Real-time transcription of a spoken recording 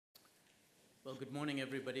Well, good morning,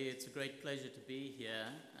 everybody. It's a great pleasure to be here.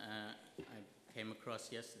 I came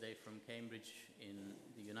across yesterday from Cambridge in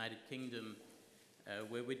the United Kingdom,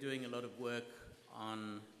 where we're doing a lot of work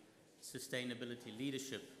on sustainability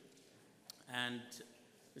leadership. And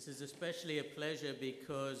this is especially a pleasure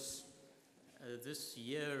because this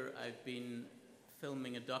year I've been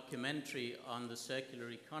filming a documentary on the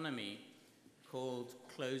circular economy called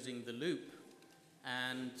Closing the Loop.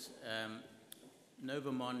 And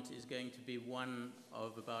NOVAMONT is going to be one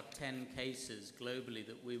of about 10 cases globally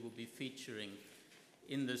that we will be featuring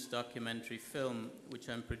in this documentary film, which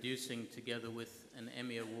I'm producing together with an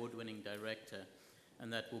Emmy Award-winning director,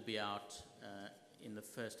 and that will be out in the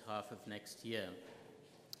first half of next year.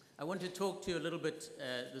 I want to talk to you a little bit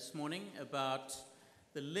this morning about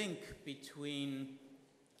the link between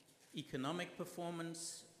economic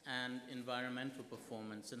performance and environmental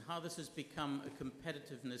performance and how this has become a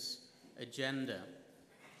competitiveness agenda.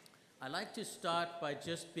 I like to start by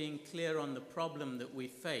just being clear on the problem that we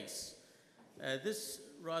face. This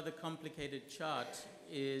rather complicated chart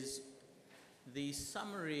is the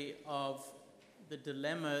summary of the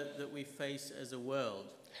dilemma that we face as a world.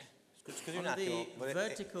 On the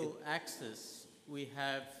vertical axis, we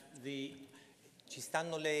have the... Ci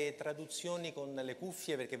stanno le traduzioni con le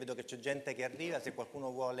cuffie perché vedo che c'è gente che arriva. Se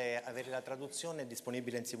qualcuno vuole avere la traduzione è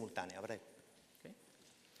disponibile in simultanea. Prego. Okay.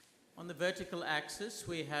 On the vertical axis,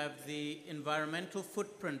 we have the environmental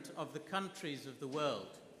footprint of the countries of the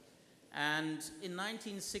world. And in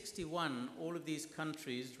 1961, all of these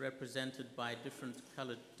countries, represented by different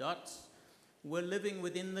colored dots, were living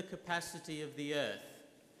within the capacity of the Earth.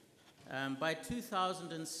 By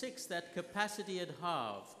 2006, that capacity had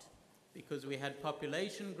halved, because we had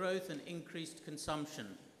population growth and increased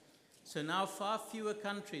consumption. So now far fewer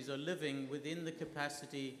countries are living within the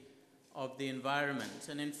capacity of the environment.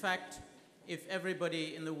 And in fact, if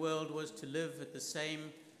everybody in the world was to live at the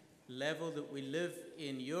same level that we live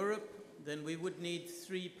in Europe, then we would need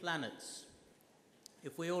 3 planets.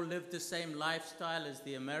 If we all lived the same lifestyle as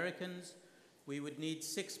the Americans, we would need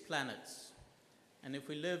 6 planets. And if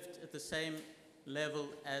we lived at the same level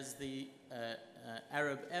as the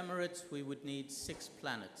Arab Emirates, we would need 6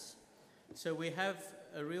 planets. So we have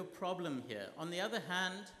a real problem here. On the other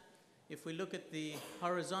hand, if we look at the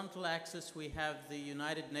horizontal axis, we have the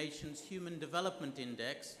United Nations Human Development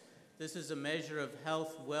Index. This is a measure of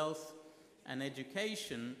health, wealth, and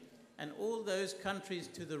education. And all those countries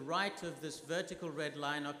to the right of this vertical red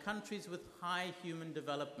line are countries with high human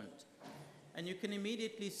development. And you can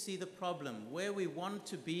immediately see the problem. Where we want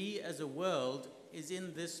to be as a world is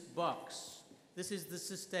in this box. This is the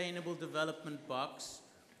sustainable development box,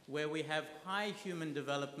 where we have high human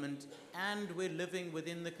development and we're living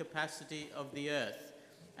within the capacity of the Earth.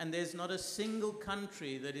 And there's not a single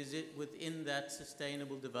country that is within that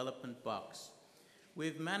sustainable development box.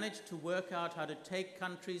 We've managed to work out how to take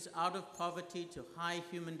countries out of poverty to high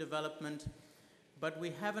human development, but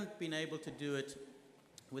we haven't been able to do it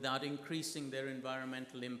without increasing their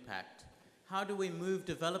environmental impact. How do we move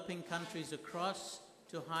developing countries across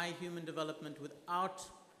to high human development without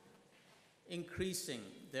increasing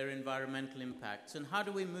their environmental impacts? And how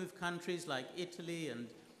do we move countries like Italy and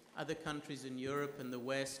other countries in Europe and the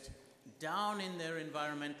West down in their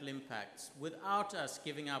environmental impacts without us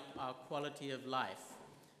giving up our quality of life?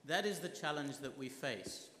 That is the challenge that we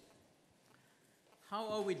face. How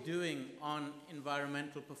are we doing on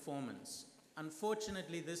environmental performance?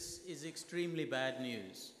 Unfortunately, this is extremely bad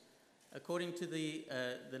news. According to the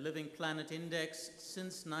Living Planet Index,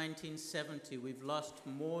 since 1970, we've lost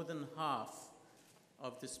more than half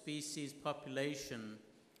of the species population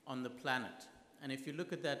on the planet. And if you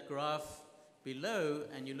look at that graph below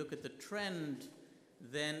and you look at the trend,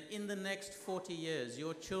 then in the next 40 years,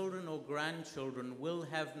 your children or grandchildren will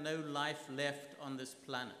have no life left on this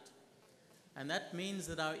planet. And that means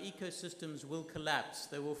that our ecosystems will collapse.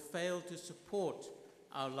 They will fail to support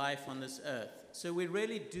our life on this earth. So we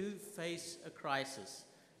really do face a crisis,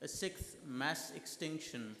 a 6th mass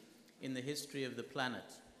extinction in the history of the planet.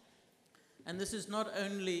 And this is not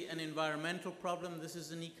only an environmental problem, this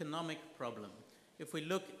is an economic problem. If we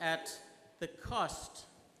look at the cost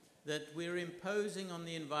that we're imposing on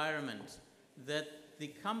the environment, that the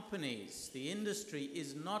companies, the industry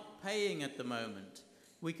is not paying at the moment,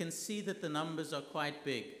 we can see that the numbers are quite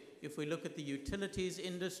big. If we look at the utilities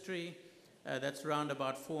industry, that's around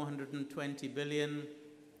about 420 billion.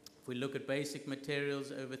 If we look at basic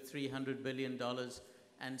materials, over $300 billion,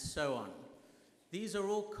 and so on. These are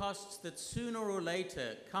all costs that sooner or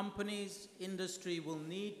later companies, industry will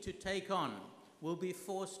need to take on, will be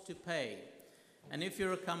forced to pay. And if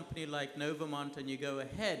you're a company like NOVAMONT and you go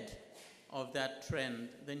ahead of that trend,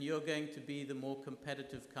 then you're going to be the more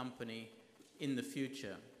competitive company in the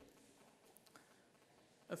future.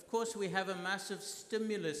 Of course, we have a massive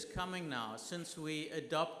stimulus coming now since we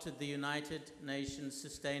adopted the United Nations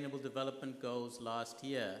Sustainable Development Goals last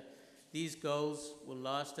year. These goals will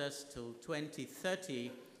last us till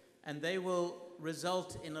 2030, and they will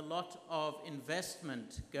result in a lot of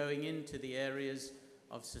investment going into the areas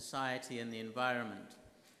of society and the environment.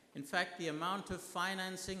 In fact, the amount of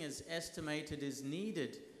financing is estimated is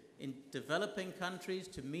needed in developing countries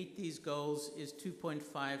to meet these goals is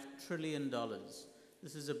 $2.5 trillion.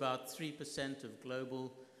 This is about 3% of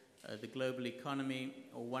the global economy,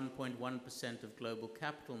 or 1.1% of global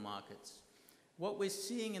capital markets. What we're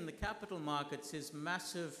seeing in the capital markets is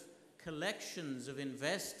massive collections of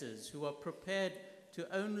investors who are prepared to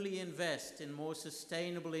only invest in more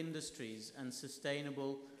sustainable industries and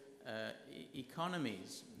sustainable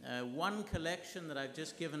economies. One collection that I've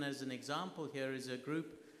just given as an example here is a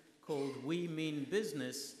group called We Mean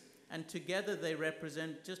Business, and together they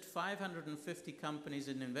represent just 550 companies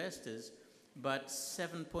and investors, but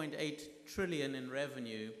 7.8 trillion in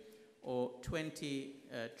revenue, or 20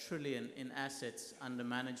 trillion in assets under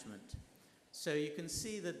management. So you can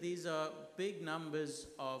see that these are big numbers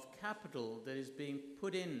of capital that is being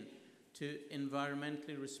put in to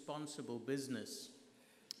environmentally responsible business,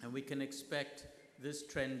 and we can expect this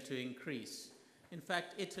trend to increase. In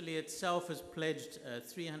fact, Italy itself has pledged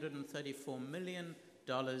 $334 million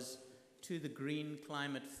to the Green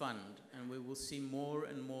Climate Fund, and we will see more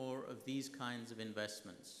and more of these kinds of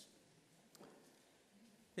investments.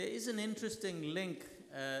 There is an interesting link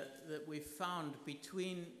that we've found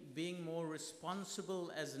between being more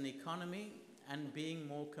responsible as an economy and being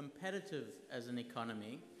more competitive as an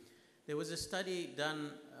economy. There was a study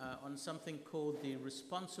done on something called the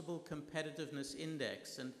Responsible Competitiveness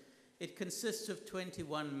Index, and it consists of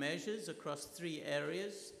 21 measures across 3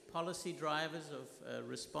 areas: policy drivers of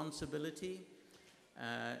responsibility,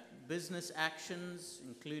 business actions,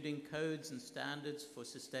 including codes and standards for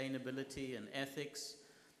sustainability and ethics,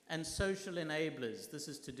 and social enablers. This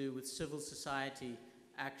is to do with civil society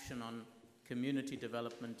action on community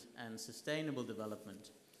development and sustainable development.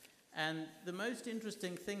 And the most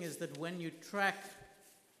interesting thing is that when you track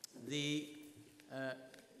the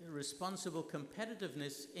Responsible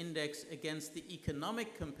Competitiveness Index against the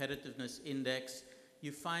Economic Competitiveness Index,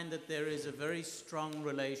 you find that there is a very strong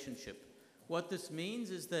relationship. What this means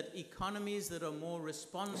is that economies that are more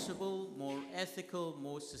responsible, more ethical,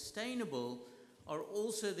 more sustainable are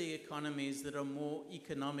also the economies that are more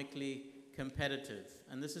economically competitive.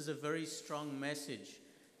 And this is a very strong message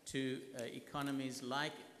to economies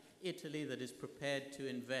like Italy that is prepared to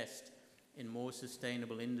invest in more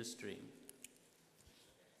sustainable industry.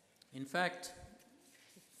 In fact,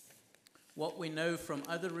 what we know from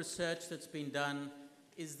other research that's been done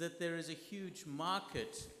is that there is a huge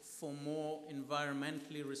market for more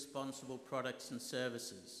environmentally responsible products and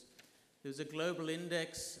services. There's a global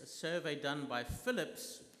index, a survey done by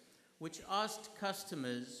Philips, which asked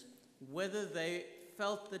customers whether they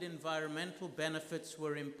felt that environmental benefits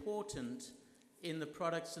were important in the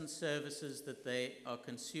products and services that they are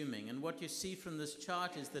consuming. And what you see from this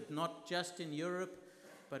chart is that not just in Europe,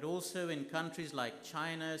 but also in countries like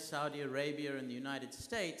China, Saudi Arabia, and the United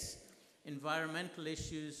States, environmental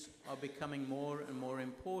issues are becoming more and more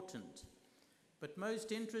important. But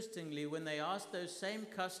most interestingly, when they ask those same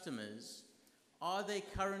customers, are they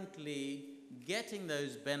currently getting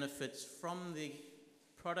those benefits from the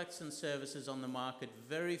products and services on the market,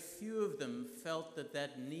 very few of them felt that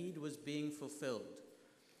that need was being fulfilled.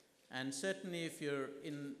 And certainly if you're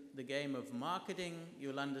in the game of marketing,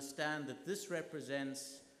 you'll understand that this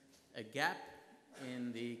represents a gap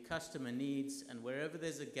in the customer needs, and wherever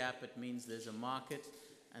there's a gap, it means there's a market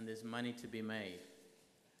and there's money to be made.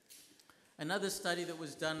 Another study that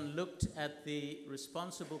was done looked at the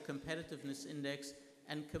Responsible Competitiveness Index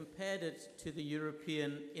and compared it to the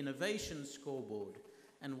European Innovation Scoreboard.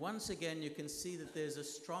 And once again, you can see that there's a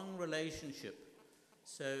strong relationship.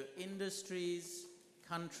 So industries,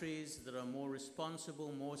 countries that are more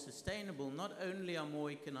responsible, more sustainable, not only are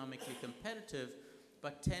more economically competitive,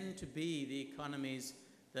 but tend to be the economies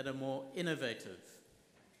that are more innovative.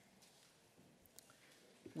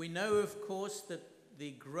 We know, of course, that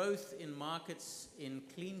the growth in markets in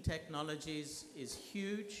clean technologies is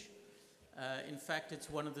huge. In fact, it's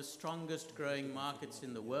one of the strongest growing markets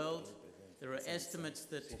in the world. There are estimates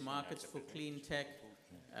that markets for clean tech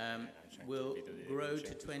will grow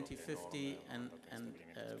to 2050 and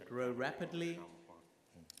grow rapidly.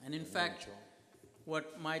 And in fact,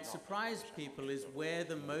 what might surprise people is where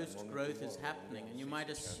the most growth is happening. And you might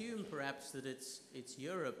assume perhaps that it's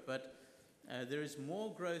Europe, but there is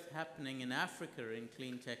more growth happening in Africa in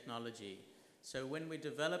clean technology. So when we're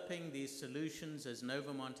developing these solutions, as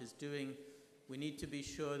NOVAMONT is doing, we need to be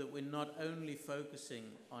sure that we're not only focusing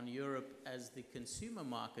on Europe as the consumer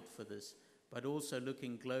market for this, but also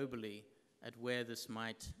looking globally at where this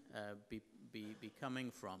might be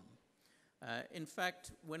coming from. In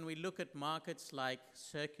fact, when we look at markets like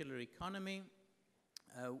circular economy,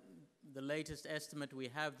 the latest estimate we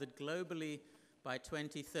have that globally by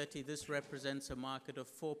 2030 this represents a market of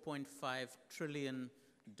 $4.5 trillion.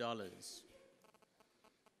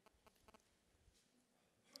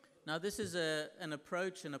 Now this is an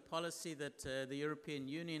approach and a policy that the European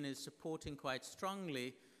Union is supporting quite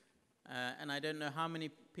strongly, and I don't know how many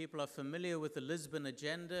people are familiar with the Lisbon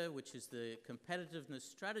Agenda, which is the competitiveness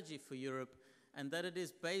strategy for Europe, and that it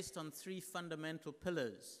is based on 3 fundamental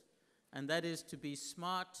pillars, and that is to be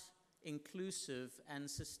smart, inclusive, and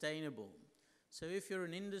sustainable. So if you're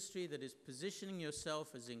an industry that is positioning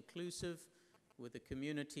yourself as inclusive with the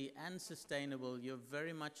community and sustainable, you're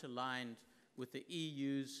very much aligned with the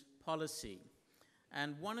EU's policy.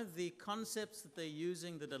 And one of the concepts that they're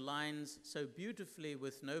using that aligns so beautifully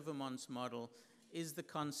with NOVAMONT's model is the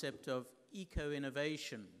concept of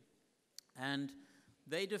eco-innovation. And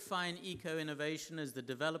they define eco-innovation as the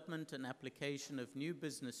development and application of new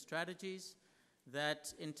business strategies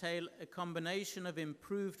that entail a combination of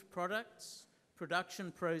improved products,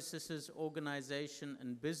 production processes, organization,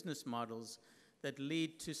 and business models that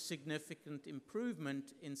lead to significant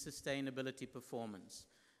improvement in sustainability performance.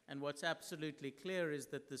 And what's absolutely clear is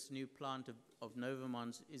that this new plant of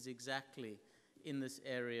NOVAMONT is exactly in this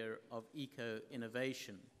area of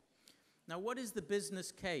eco-innovation. Now, what is the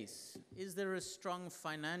business case? Is there a strong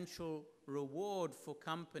financial reward for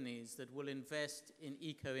companies that will invest in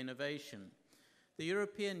eco-innovation? The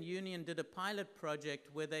European Union did a pilot project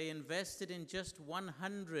where they invested in just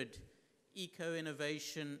 100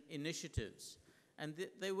 eco-innovation initiatives. And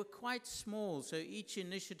they were quite small, so each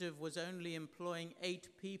initiative was only employing 8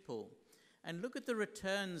 people. And look at the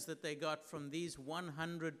returns that they got from these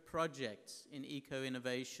 100 projects in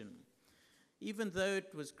eco-innovation. Even though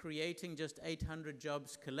it was creating just 800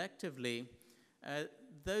 jobs collectively,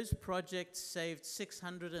 those projects saved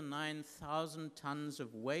 609,000 tons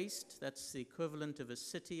of waste. That's the equivalent of a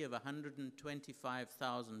city of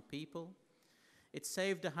 125,000 people. It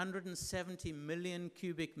saved 170 million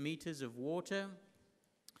cubic meters of water.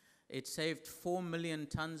 It saved 4 million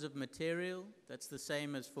tons of material. That's the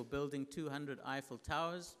same as for building 200 Eiffel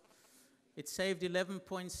Towers. It saved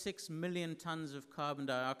 11.6 million tons of carbon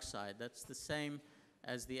dioxide. That's the same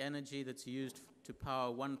as the energy that's used to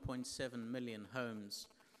power 1.7 million homes.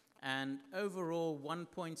 And overall,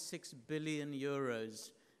 1.6 billion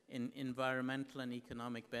euros in environmental and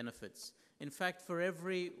economic benefits. In fact, for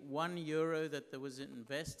every €1 that was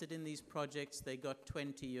invested in these projects, they got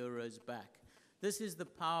 20 euros back. This is the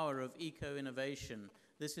power of eco-innovation.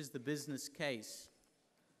 This is the business case.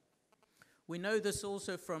 We know this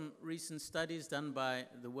also from recent studies done by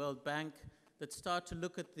the World Bank that start to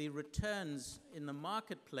look at the returns in the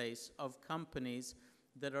marketplace of companies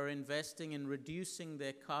that are investing in reducing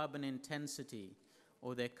their carbon intensity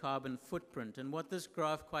or their carbon footprint. And what this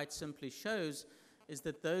graph quite simply shows is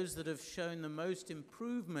that those that have shown the most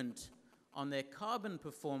improvement on their carbon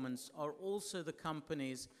performance are also the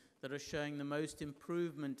companies that are showing the most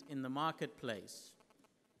improvement in the marketplace.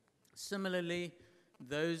 Similarly,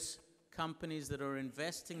 those companies that are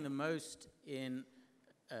investing the most in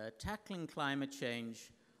tackling climate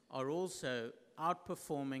change are also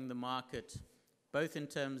outperforming the market, both in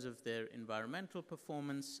terms of their environmental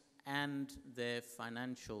performance and their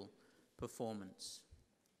financial performance.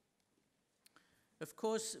 Of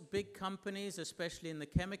course, big companies, especially in the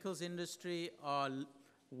chemicals industry, are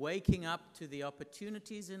waking up to the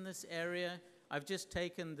opportunities in this area. I've just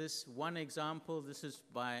taken this one example. This is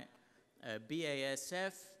by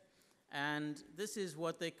BASF, and this is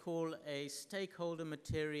what they call a stakeholder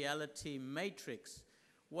materiality matrix.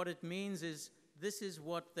 What it means is this is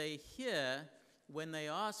what they hear when they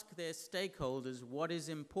ask their stakeholders what is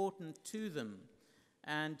important to them.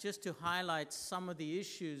 And just to highlight some of the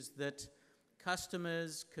issues that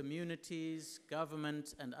customers, communities,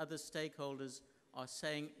 government, and other stakeholders are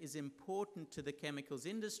saying is important to the chemicals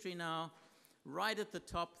industry now, right at the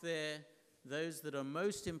top there, those that are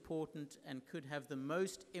most important and could have the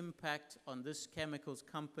most impact on this chemicals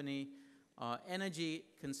company are energy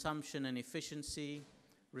consumption and efficiency,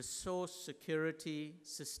 resource security,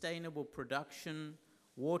 sustainable production,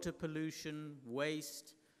 water pollution,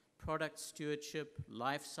 waste, product stewardship,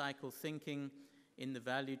 life cycle thinking in the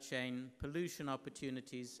value chain, pollution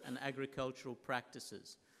opportunities, and agricultural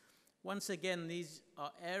practices. Once again, these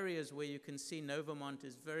are areas where you can see NOVAMONT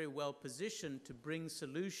is very well positioned to bring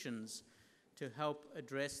solutions to help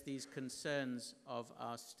address these concerns of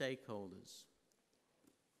our stakeholders.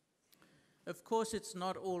 Of course, it's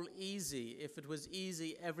not all easy. If it was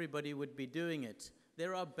easy, everybody would be doing it.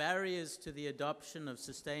 There are barriers to the adoption of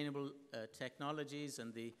sustainable technologies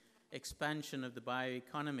and the expansion of the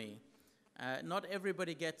bioeconomy. Not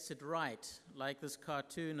everybody gets it right. Like this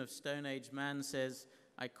cartoon of Stone Age man says,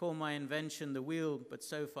 "I call my invention the wheel, but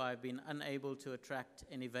so far I've been unable to attract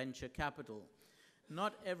any venture capital."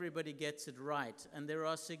 Not everybody gets it right, and there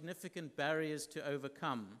are significant barriers to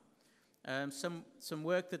overcome. Some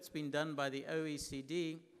work that's been done by the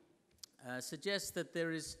OECD suggests that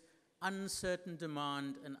there is uncertain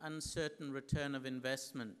demand and uncertain return of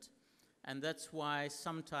investment. And that's why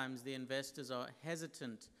sometimes the investors are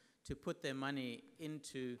hesitant to put their money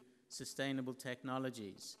into sustainable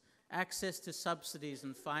technologies. Access to subsidies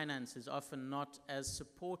and finance is often not as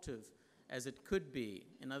supportive as it could be.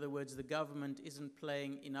 In other words, the government isn't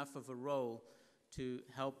playing enough of a role to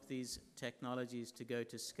help these technologies to go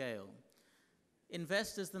to scale.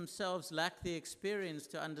 Investors themselves lack the experience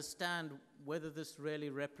to understand whether this really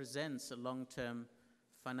represents a long-term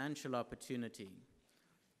financial opportunity.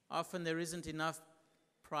 Often there isn't enough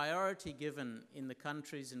priority given in the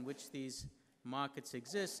countries in which these markets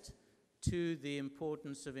exist to the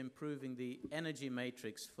importance of improving the energy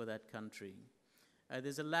matrix for that country.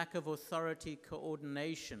 There's a lack of authority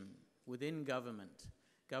coordination within government.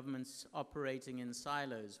 Governments operating in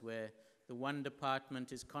silos where the one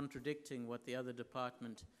department is contradicting what the other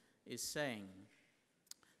department is saying.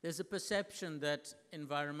 There's a perception that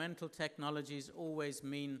environmental technologies always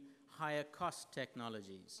mean higher cost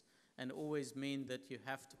technologies and always mean that you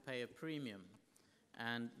have to pay a premium,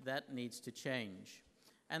 and that needs to change.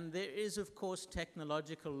 And there is, of course,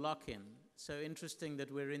 technological lock-in. So interesting that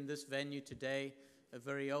we're in this venue today, a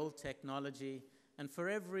very old technology, and for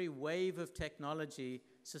every wave of technology,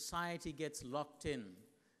 society gets locked in.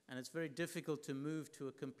 And it's very difficult to move to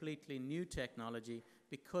a completely new technology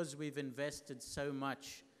because we've invested so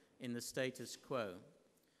much in the status quo.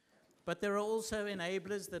 But there are also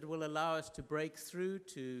enablers that will allow us to break through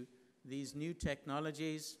to these new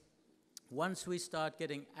technologies. Once we start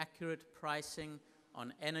getting accurate pricing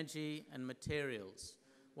on energy and materials,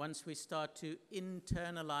 once we start to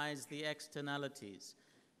internalize the externalities,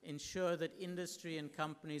 ensure that industry and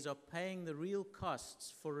companies are paying the real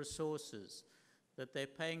costs for resources, that they're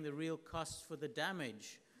paying the real costs for the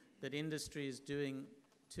damage that industry is doing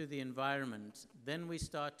to the environment, then we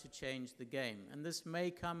start to change the game. And this may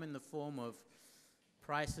come in the form of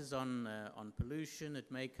prices on pollution, it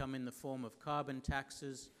may come in the form of carbon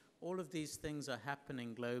taxes. All of these things are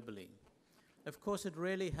happening globally. Of course, it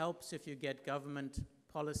really helps if you get government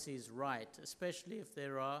policies right, especially if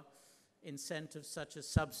there are incentives such as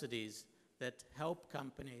subsidies that help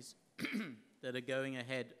companies that are going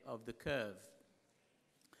ahead of the curve.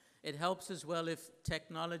 It helps as well if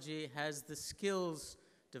technology has the skills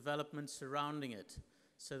development surrounding it,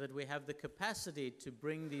 so that we have the capacity to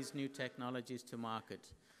bring these new technologies to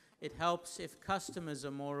market. It helps if customers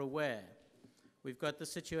are more aware. We've got the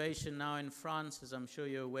situation now in France, as I'm sure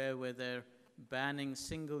you're aware, where they're banning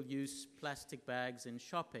single-use plastic bags in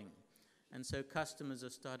shopping. And so customers are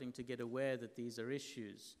starting to get aware that these are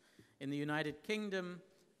issues. In the United Kingdom,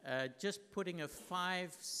 just putting a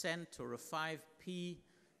 5 cent or a 5p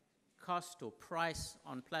cost or price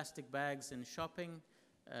on plastic bags in shopping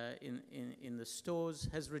in the stores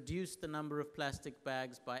has reduced the number of plastic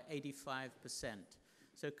bags by 85%.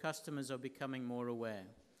 So customers are becoming more aware.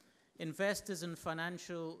 Investors in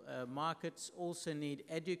financial markets also need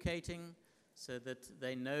educating so that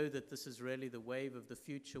they know that this is really the wave of the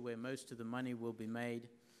future where most of the money will be made.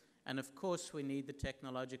 And of course, we need the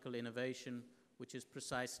technological innovation, which is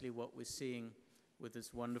precisely what we're seeing with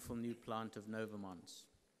this wonderful new plant of NOVAMONT's.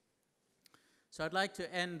 So I'd like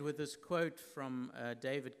to end with this quote from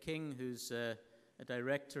David King, who's a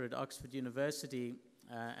director at Oxford University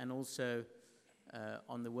and also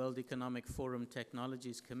on the World Economic Forum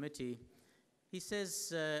Technologies Committee. He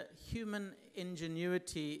says, human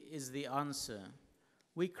ingenuity is the answer.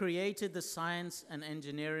 We created the science and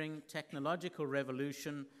engineering technological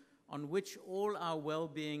revolution on which all our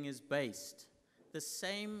well-being is based. The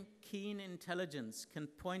same keen intelligence can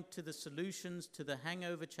point to the solutions to the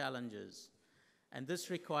hangover challenges. And this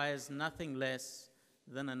requires nothing less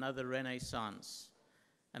than another renaissance.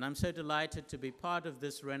 And I'm so delighted to be part of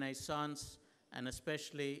this renaissance, and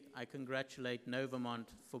especially I congratulate NOVAMONT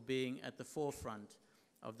for being at the forefront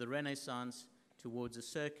of the renaissance towards a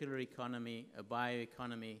circular economy, a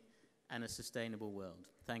bioeconomy, and a sustainable world.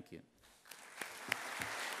 Thank you.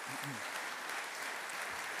 Grazie.